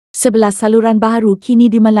11 saluran baharu kini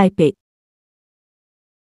di Malaipek.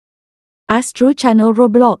 Astro Channel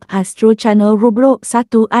Roblox, Astro Channel Roblox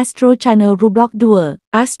 1, Astro Channel Roblox 2,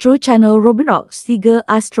 Astro Channel Roblox 3,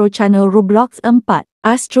 Astro Channel Roblox 4,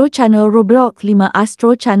 Astro Channel Roblox 5,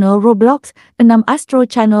 Astro Channel Roblox 6, Astro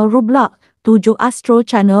Channel Roblox 7, Astro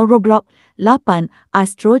Channel Roblox 8,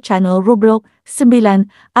 Astro Channel Roblox 9,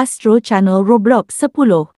 Astro Channel Roblox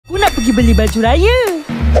 10. Aku nak pergi beli baju raya.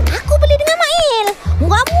 Aku beli dengan Mail.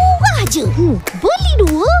 Murah-murah je. Beli 2,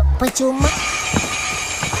 percuma.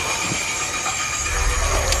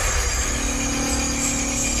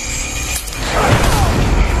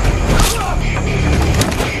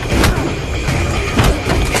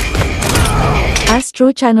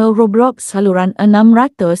 Astro Channel Roblox saluran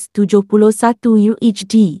 671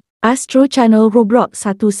 UHD. Astro Channel Roblox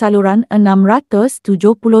 1 saluran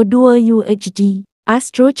 672 UHD.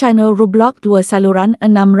 Astro Channel Roblox 2 saluran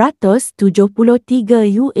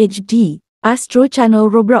 673 UHD. Astro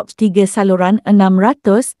Channel Roblox 3 saluran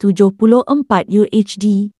 674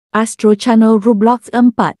 UHD. Astro Channel Roblox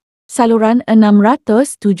 4 saluran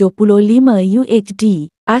 675 UHD.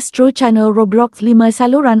 Astro Channel Roblox 5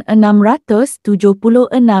 saluran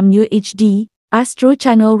 676 UHD. Astro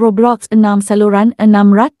Channel Roblox 6 saluran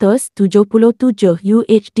 677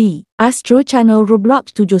 UHD. Astro Channel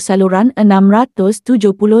Roblox 7 saluran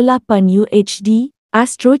 678 UHD.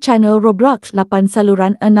 Astro Channel Roblox 8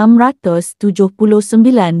 saluran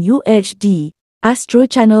 679 UHD. Astro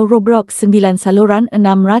Channel Roblox 9 saluran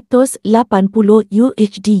 680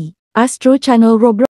 UHD. Astro Channel Roblox